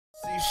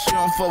She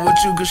don't fuck with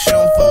you cause she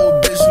don't fuck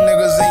with bitch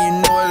niggas, and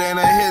you know it ain't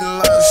a hidden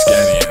love.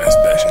 Skinny ass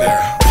bitch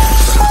there.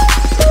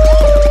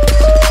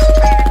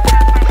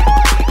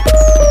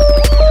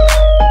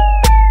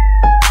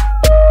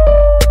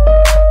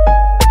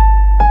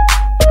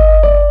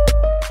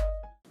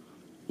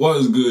 What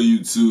is good,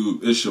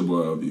 YouTube? It's your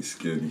boy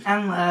LVSkinny.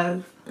 I'm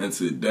Love. And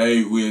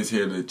today we is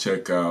here to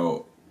check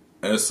out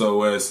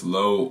SOS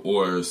Low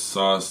or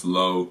Sauce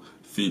Low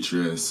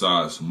featuring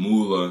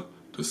SosMula.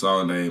 The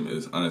song name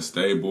is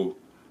Unstable.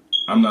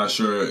 I'm not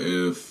sure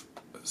if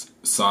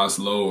Sauce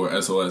Low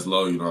or SOS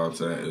Low, you know what I'm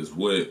saying, is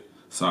with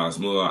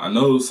SosMula. I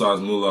know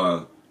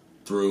SosMula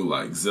through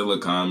like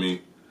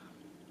Zillakami,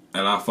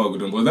 and I fuck with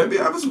them, but they be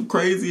having some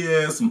crazy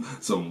ass,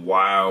 some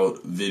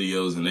wild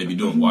videos, and they be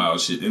doing wild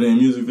shit. It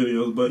ain't music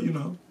videos, but you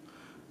know,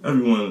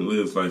 everyone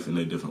lives life in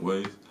their different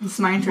ways. It's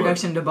my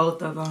introduction to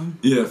both of them.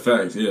 Yeah,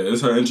 facts. Yeah,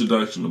 it's her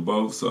introduction to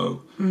both,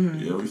 so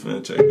yeah, we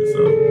finna check this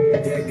out.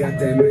 Yeah, got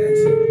that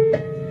magic.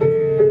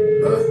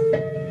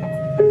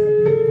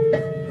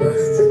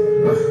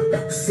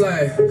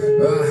 Slay,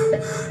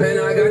 and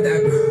I got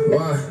that,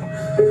 what?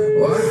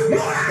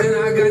 And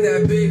I got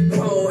that big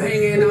pole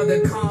hanging out the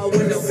car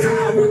window.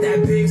 I want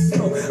that big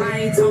smoke. I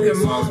ain't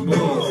talking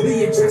Marlboro.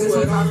 Me and Chess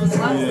with all the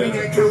love. Bank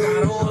account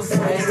got all the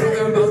phones.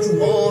 Talking about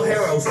you all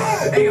heroes.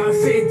 They got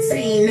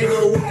 15,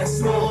 nigga, with the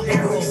small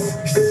arrows.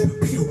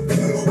 Pew,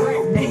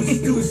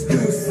 pew, deuce,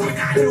 deuce. Like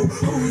I do,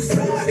 who's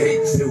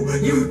hit you?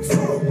 You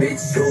too,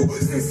 bitch, who?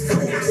 Since I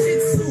got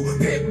shit too.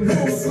 Pit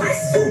bull,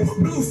 slice,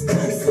 blue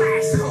spoon,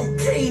 slash,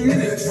 cocaine in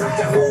the trunk.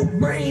 The whole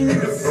brain in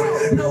the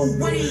front. No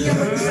way, I'm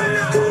a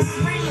drop. Close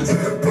range,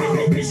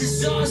 bitch,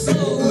 it's Sauce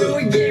Low.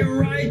 When we get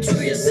right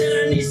to you,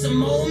 said I need some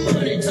more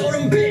money. Told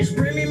them, bitch,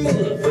 bring me more.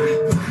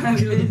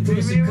 Kill the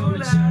pussy, come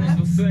to Chinese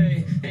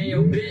buffet. And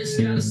your bitch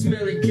got a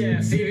smelly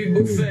cat, Phoebe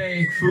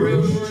buffet.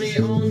 Real money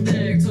on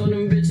deck, told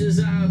them bitches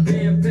I've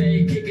been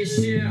paid. Kicking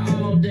shit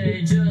all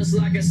day, just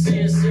like a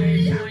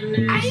sensei. Point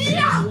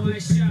that, one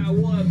shot,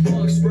 what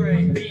bug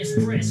spray. Bench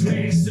press,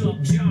 max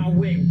up, John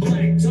Wick,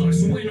 black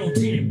tux, window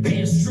tinted,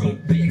 bench truck,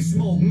 big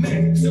smoke,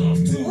 Mac tough,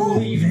 two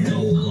leave,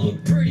 no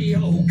look, pretty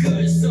hoe,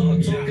 good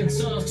stuff. Talking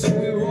tough till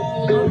we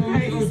roll on,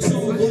 make them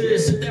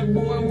toothless. If that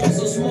boy wants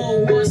a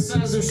small, what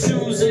size of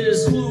shoes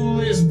is?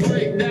 Clueless,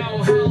 blinked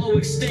out, hollow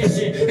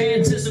extension,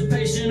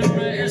 anticipation on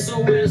the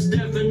SOS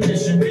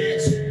definition,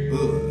 bitch.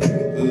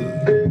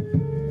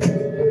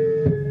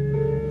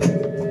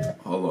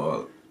 Hold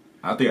on,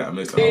 I think I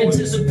missed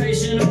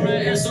Anticipation on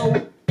the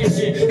SOS.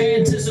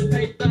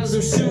 Anticipate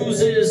thousand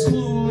shoes is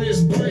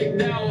clueless,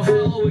 blinked out,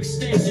 hollow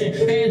extension.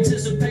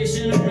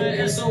 Anticipation on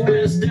the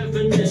SOS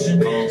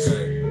definition.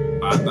 Okay,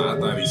 I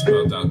thought he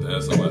spelled out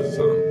the SOS or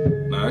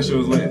something. Nah, that shit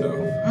was late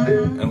though.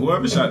 And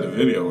whoever shot the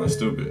video went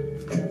stupid.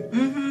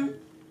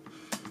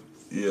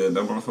 Yeah,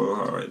 that motherfucker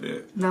hard right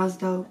there. That was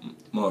dope.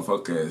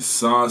 Motherfucker is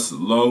Sauce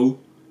Low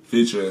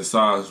featuring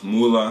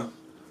SosMula.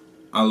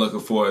 I'm looking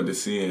forward to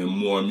seeing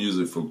more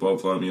music from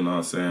both of them, you know what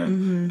I'm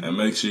saying? And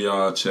make sure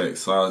y'all check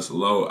Sauce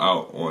Low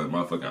out on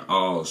motherfucking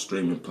all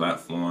streaming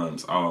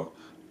platforms, all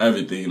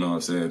everything, you know what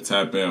I'm saying?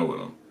 Tap in with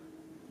them.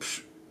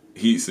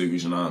 Heat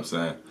seekers, you know what I'm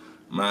saying?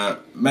 Man,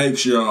 make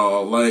sure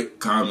y'all like,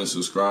 comment,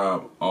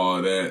 subscribe, all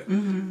that.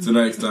 Till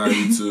next time,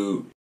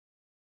 YouTube.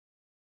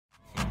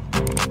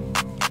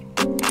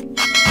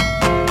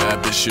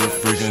 Bad bitch, you a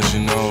freak and she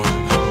know it.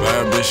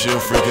 Bad bitch, you a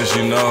freak and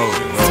she know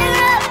it.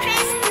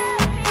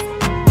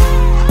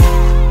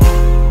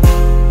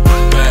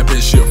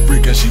 She a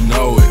freak and she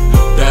know it.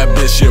 Bad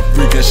bitch, she a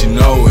freak and she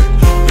know it.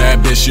 Bad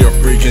bitch, she a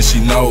freak and she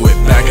know it.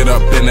 Back it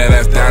up, bend that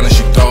ass down and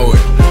she throw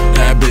it.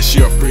 Bad bitch,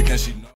 she a freak and she know it.